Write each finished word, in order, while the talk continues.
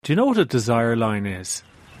Do you know what a desire line is?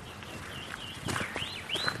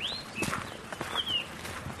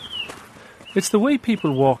 It's the way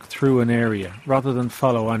people walk through an area rather than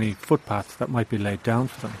follow any footpath that might be laid down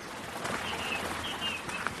for them.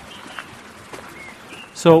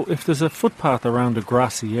 So if there's a footpath around a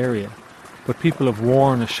grassy area, but people have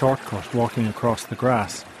worn a shortcut walking across the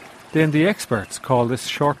grass, then the experts call this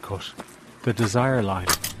shortcut the desire line.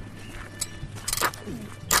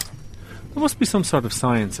 There must be some sort of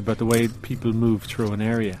science about the way people move through an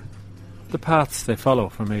area, the paths they follow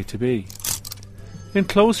from A to B. In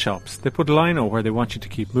clothes shops, they put lino where they want you to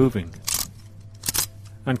keep moving,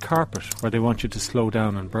 and carpet where they want you to slow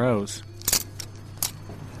down and browse.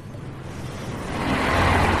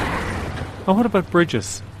 And what about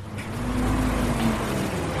bridges?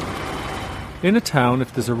 In a town,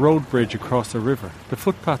 if there's a road bridge across a river, the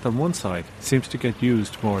footpath on one side seems to get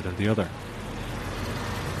used more than the other.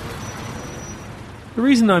 The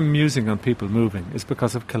reason I'm musing on people moving is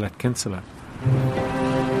because of Colette Kinsella.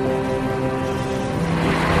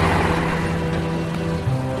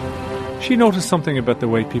 She noticed something about the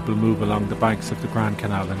way people move along the banks of the Grand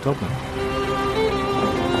Canal in Dublin.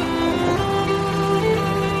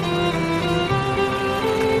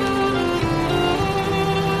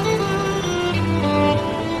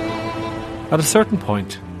 At a certain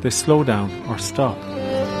point, they slow down or stop.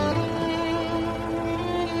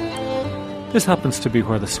 This happens to be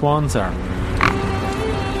where the swans are.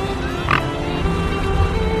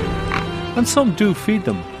 And some do feed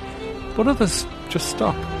them, but others just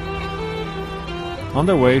stop. On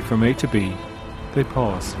their way from A to B, they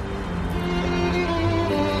pause.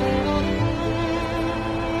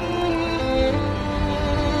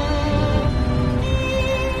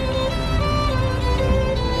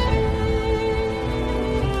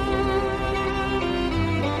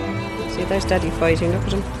 They're steady fighting, look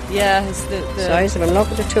at them. Yeah, it's the size of them, look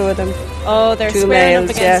at the two of them. Oh, they're two squaring males,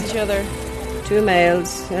 up against each other. Two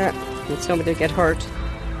males, yeah. And somebody get hurt.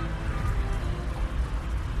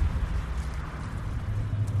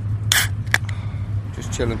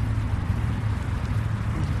 Just chilling.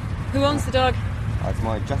 Who owns the dog? That's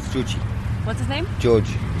my Judgy. What's his name? Judge.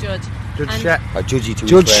 Judge. Judgy to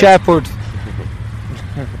Judge Shepherd.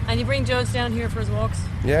 And you bring Judge down here for his walks?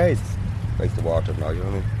 Yeah, he's like the water now, you know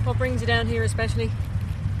what I mean? What brings you down here especially?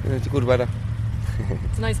 Yeah, it's a good weather.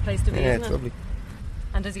 It's a nice place to be, yeah, isn't it's it? lovely.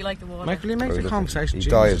 And does he like the water? Michael, he makes a conversation. He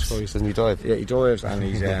dives, doesn't he dive? Yeah, he dives, and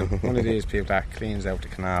he's one of these people that cleans out the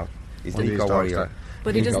canal. He's the eco warrior.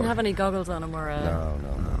 But he doesn't have any goggles on him or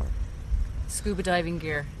no. scuba diving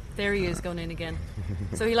gear. There he is going in again.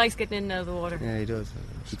 So he likes getting in and out of the water. Yeah, he does.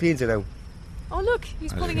 He cleans it out. Oh look,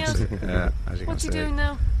 he's pulling out. Yeah, What's he doing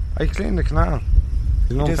now? I clean the canal.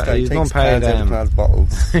 He takes cans out of canals,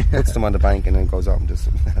 bottles, puts them on the bank and then goes up and does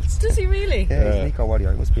something else. Does he really? Yeah, he's an eco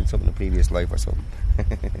warrior. He must have been something in a previous life or something.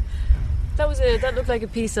 That looked like a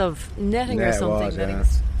piece of netting or something. Was, yeah.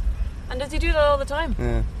 And does he do that all the time?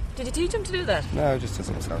 Yeah. Did you teach him to do that? No, just does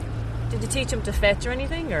it himself. Did you teach him to fetch or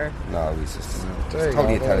anything, or? No, he's just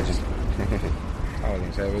totally intelligent.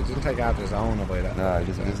 So he doesn't take after his own about that. No, he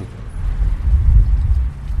doesn't. So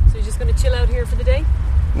you're just going to chill out here for the day?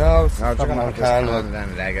 No, it's just on a can and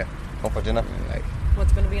then leg it. Up for dinner.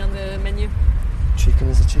 What's going to be on the menu? Chicken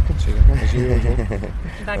is a chicken. As usual.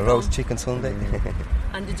 Back a roast home. chicken Sunday.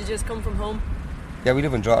 And did you just come from home? Yeah, we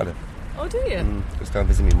live in Drogheda. Oh, do you? Just down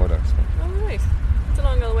visiting my mother. So. Oh, right. It's a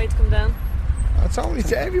long old way to come down. It's only,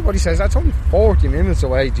 everybody says that's only 40 minutes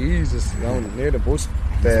away. Jesus, near the bus,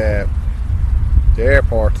 the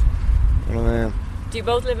airport. You know what I mean? Do you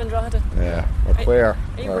both live in Drogheda? Yeah, we're queer.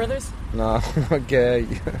 Are you brothers? No, we're gay.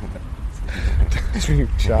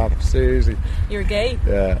 Shop, seriously. You're gay?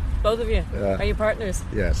 Yeah. Both of you? Yeah. Are you partners?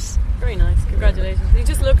 Yes. Very nice. Congratulations. You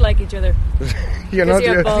just look like each other. You're not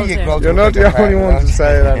you're not the only one to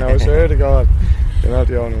say that now, swear to God. You're not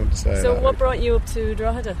the only one to say that. So what brought you up to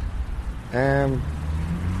Drogheda? Change,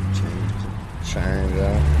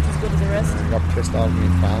 yeah. As good as the rest? I got pissed off with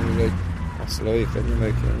my family, like, that's life, isn't it?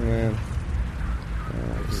 Like, man.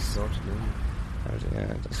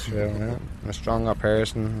 Yeah, that's true, yeah. I'm a stronger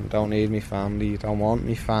person, don't need me family, don't want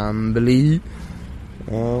me family.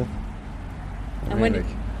 No. And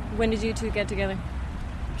when did you two get together?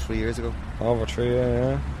 3 years ago. Over 3 years,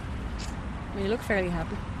 yeah. Well, you look fairly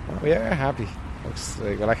happy. Oh, yeah, happy. Looks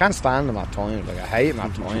like, well, I can't stand them at times, like, I hate them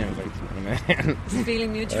at times, like, you know what I mean? Is it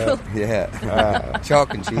feeling mutual? Yeah.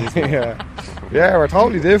 Chalk and cheese. Yeah, we're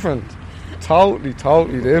totally different. Totally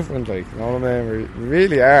different, like, you know what I mean? We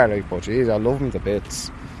really are, like, but geez, I love them to bits.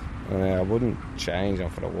 And I wouldn't change them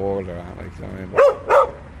for the world or anything, like, you know what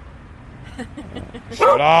I mean? But,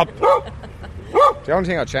 shut up! The only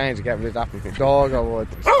thing I'd change to get rid of that dog, I would.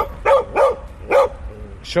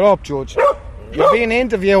 Shut up, Judge. You're being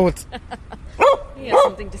interviewed. He has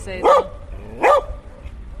something to say as well.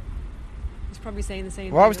 He's probably saying the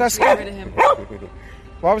same What thing. was that, Let's get rid of Skip? him.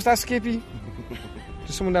 What was that, Skippy?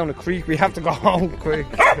 There's someone down the creek. We have to go home quick.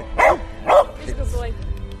 He's a good boy.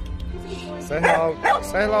 Say hello.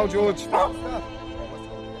 Say hello, George.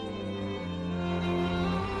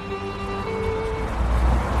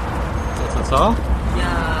 That's all?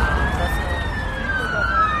 Yeah, that's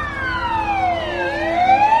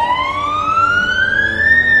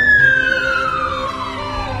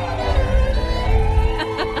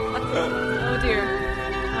Oh dear.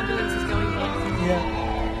 Ambulance is going by. Yeah.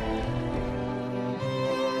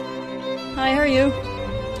 Hi, how are you?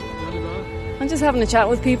 I'm just having a chat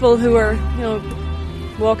with people who are,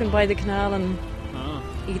 walking by the canal and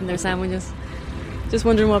eating their sandwiches. Just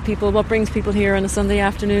wondering what brings people here on a Sunday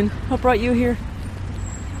afternoon. What brought you here?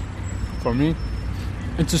 For me,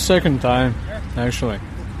 it's the second time, actually.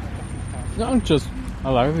 I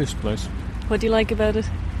like this place. What do you like about it?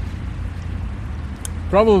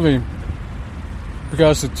 Probably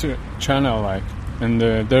because it's a channel, and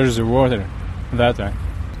there's a water that way.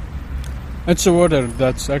 It's a water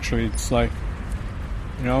that's actually, it's like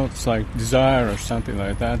Desire or something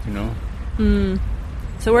like that,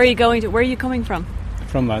 So where are you going to? Where are you coming from?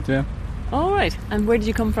 From Latvia. All right. And where did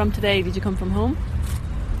you come from today? Did you come from home?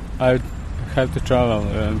 I had to travel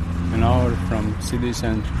an hour from city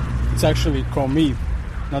centre. It's actually called Meath,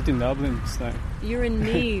 not in Dublin. It's like You're in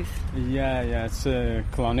Meath. yeah, it's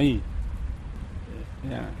Clonee.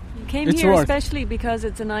 Yeah. You came It's here worth. especially because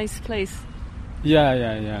it's a nice place.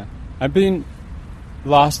 Yeah. I've been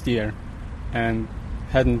last year and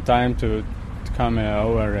hadn't time to come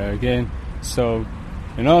over again. So,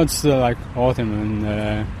 it's like autumn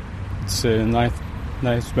and it's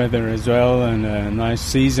nice weather as well and a nice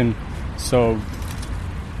season. So,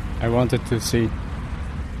 I wanted to see.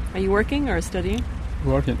 Are you working or studying?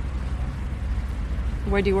 Working.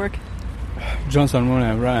 Where do you work? Johnson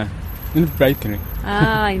Moore, right? In the bakery.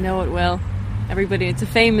 I know it well. It's a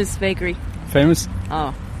famous bakery. Famous?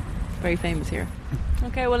 Oh, very famous here.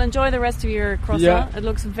 Okay, well, enjoy the rest of your croissant. Yeah. It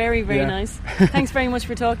looks very, very Yeah. nice. Thanks very much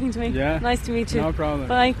for talking to me. Yeah. Nice to meet you. No problem.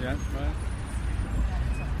 Bye. Yeah, bye.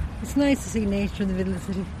 It's nice to see nature in the middle of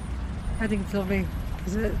the city. I think it's lovely.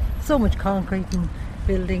 There's so much concrete and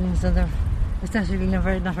buildings, and it's actually not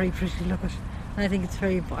very pretty to look at. And I think it's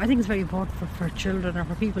very important for children or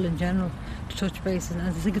for people in general to touch base, and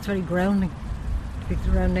I think it's very grounding to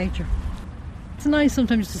be around nature. It's nice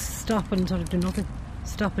sometimes to stop and sort of do nothing.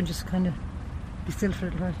 Stop and just kind of be still for a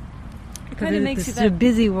little while. It kind of makes you It's a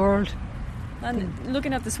busy world. And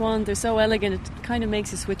looking at the swan, they're so elegant. It kind of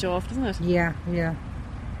makes you switch off, doesn't it? Yeah.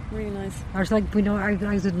 Really nice. I was like,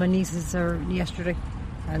 I was with my nieces yesterday,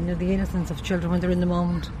 and the innocence of children when they're in the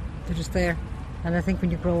moment, they're just there. And I think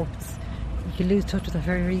when you grow up, you can lose touch with that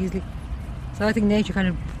very, very easily. So I think nature kind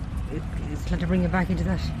of it's trying to bring you back into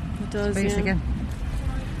that space again.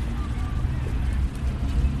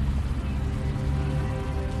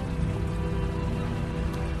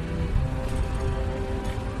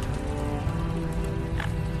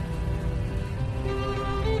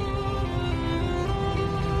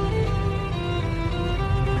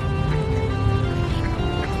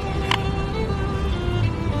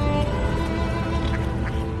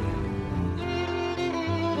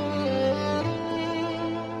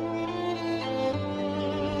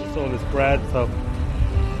 All this bread, so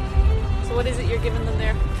what is it you're giving them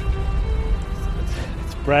there?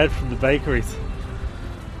 it's bread from the bakeries.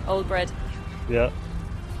 Old bread. Yeah.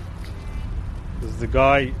 There's the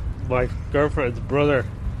guy, my girlfriend's brother,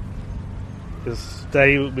 is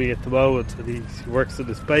staying with me at the moment, and he works in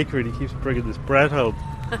this bakery and he keeps bringing this bread home.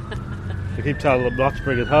 I keep telling him not to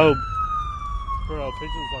bring it home. Poor old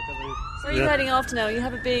pigeons like that. Where are you heading off to now? You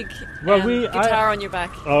have a big Well, guitar on your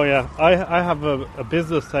back. Oh yeah, I have a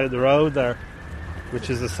business down the road there,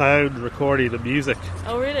 which is a sound recording of music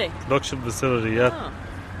Oh, really? production facility. Yeah. Oh.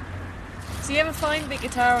 So you have a fine big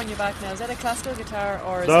guitar on your back now. Is that a classical guitar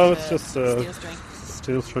or is No, it it's a just steel string?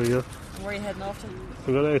 steel string. Yeah. And where are you heading off to?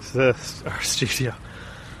 We're going to our studio.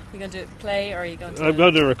 You going to play or are you going to? I'm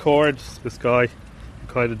going to record this guy who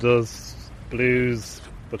kind of does blues,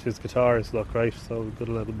 but his guitar is not great, so I'm going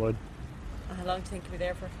to let him mind. How long do you think you'll be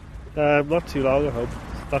there for? Not too long, I hope.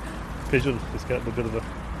 That pigeon is getting a bit of a...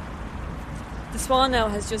 The swan now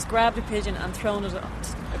has just grabbed a pigeon and thrown it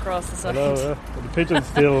across the side. I know, yeah. But the pigeon's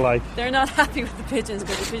still like... They're not happy with the pigeons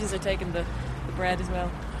because the pigeons are taking the bread as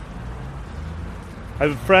well. I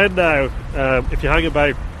have a friend now, if you hang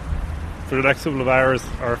about for the next couple of hours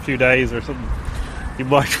or a few days or something, you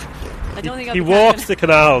might I don't think he walks the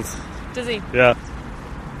canals. Does he? Yeah.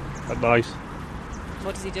 At night.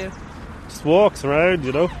 What does he do? Just walks around,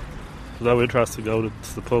 you know. No interest in going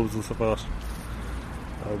to the pubs and stuff like that.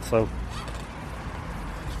 And so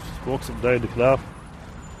just walks up and down the canal.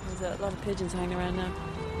 There's a lot of pigeons hanging around now.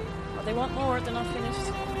 Oh, they want more, they're not finished.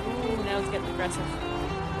 Ooh, now it's getting aggressive.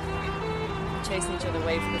 Chasing each other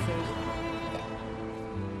away from the food.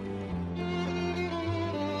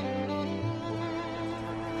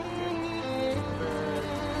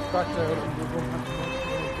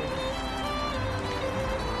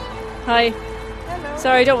 Hi. Hello.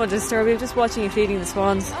 Sorry, I don't want to disturb you. I'm just watching you feeding the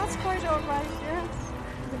swans. That's quite all right, yes.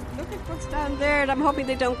 Look at what's down there, and I'm hoping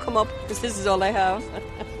they don't come up, because this is all I have.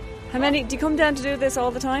 How many? Do you come down to do this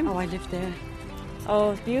all the time? Oh, I live there.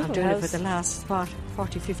 Oh, it's beautiful. I've done house. it for the last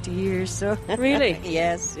 40, 50 years, so... Really?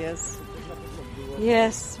 Yes. Yes,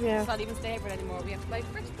 yeah. It's not even stale bread anymore. We have to buy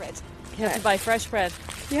fresh bread. You have to buy fresh bread.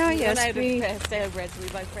 Yeah, We run yes. out of stale bread, so we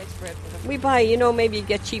buy fresh bread for them. We buy, maybe you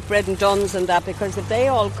get cheap bread and Duns and that, because if they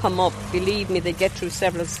all come up, believe me, they get through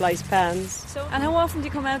several sliced pans. And how often do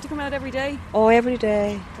you come out? Do you come out every day? Oh, every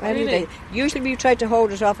day. Every Really? day. Usually we try to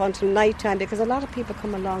hold it off until night time, because a lot of people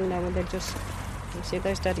come along now and they just... You see,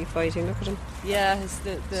 they're steady fighting. Look at them. Yeah, it's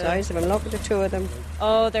the Size of them. Look at the two of them.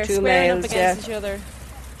 Oh, they're Two squaring males, up against each other.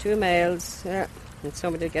 2 males, yeah. And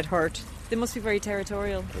somebody get hurt. They must be very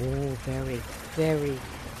territorial. Oh, very, very.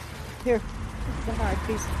 Here, it's a hard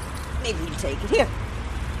piece. Maybe you take it. Here.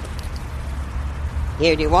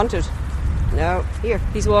 Here, do you want it? No, here.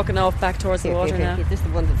 He's walking off back towards the water now. This is the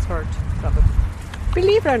one that's hurt, probably.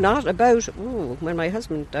 Believe it or not, when my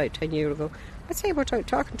husband died 10 years ago, I'd say we're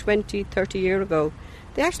talking 20, 30 years ago,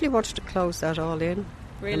 they actually wanted to close that all in.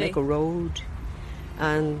 Really? And make a road.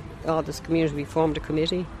 And all this community, we formed a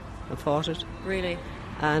committee and fought it. Really?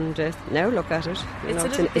 And now look at it.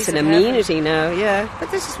 It's an heaven. amenity now, yeah.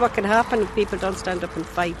 But this is what can happen if people don't stand up and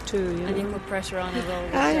fight too. And you put pressure on it all.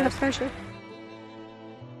 You have pressure.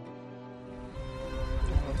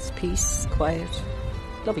 Oh, it's peace, quiet.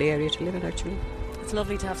 Lovely area to live in, actually. It's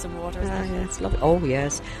lovely to have some water, isn't it? Yeah, it's lovely. Oh,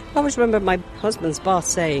 yes. I always remember my husband's boss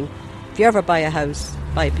saying, if you ever buy a house,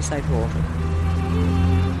 buy it beside water.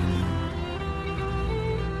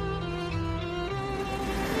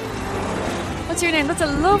 What's your name? That's a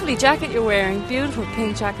lovely jacket you're wearing. Beautiful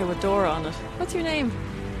pink jacket with Dora on it. What's your name?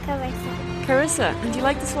 Carissa. Carissa. And do you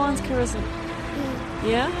like the swans, Carissa?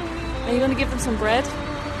 Yeah? Are you going to give them some bread?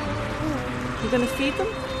 You're going to feed them?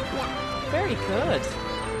 Yeah. Very good.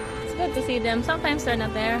 It's good to see them. Sometimes they're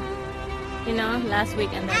not there. Last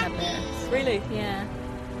weekend they're not there. Really? Yeah.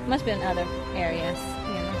 Must be in other areas,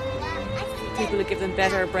 People who give them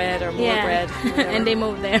better bread or more bread. And they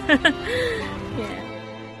move there. Yeah.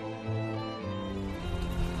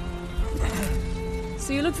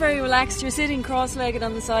 So you look very relaxed. You're sitting cross-legged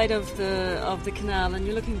on the side of the canal, and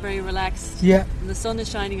you're looking very relaxed. Yeah. And the sun is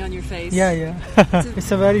shining on your face. Yeah.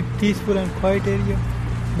 It's a very peaceful and quiet area.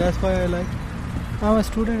 That's why I like it. I'm a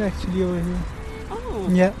student actually over here. Oh.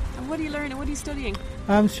 Yeah. And what are you learning? What are you studying?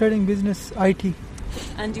 I'm studying business IT.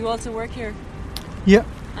 And do you also work here? Yeah.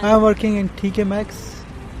 I'm working in TK Maxx.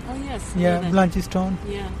 Oh yes. Yeah, Blanchestone.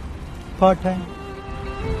 Yeah. Part-time.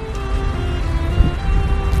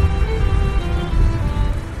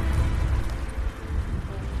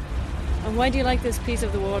 And why do you like this piece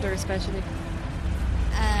of the water especially?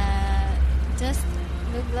 Just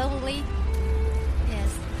look lovely.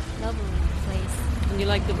 Yes, lovely place. And you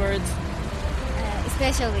like the birds?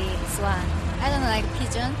 Especially swan. I don't like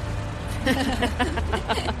pigeon.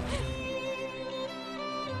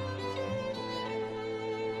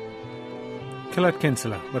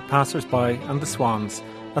 Killet-Kinsella with passers-by and the swans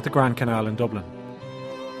at the Grand Canal in Dublin.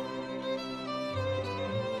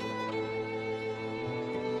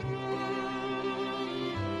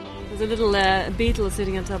 There's a little beetle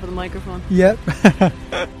sitting on top of the microphone. Yep.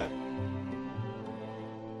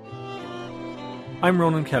 I'm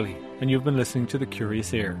Ronan Kelly, and you've been listening to The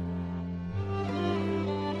Curious Ear.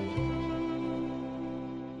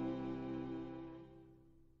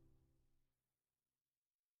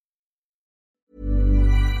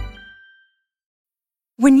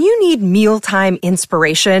 When you need mealtime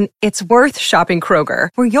inspiration, it's worth shopping Kroger,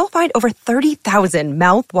 where you'll find over 30,000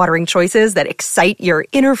 mouth-watering choices that excite your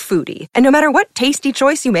inner foodie. And no matter what tasty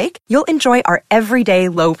choice you make, you'll enjoy our everyday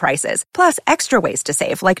low prices, plus extra ways to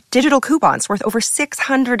save, like digital coupons worth over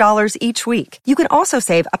 $600 each week. You can also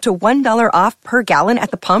save up to $1 off per gallon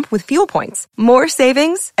at the pump with fuel points. More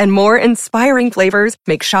savings and more inspiring flavors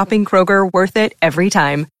make shopping Kroger worth it every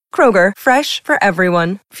time. Kroger, fresh for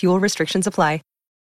everyone. Fuel restrictions apply.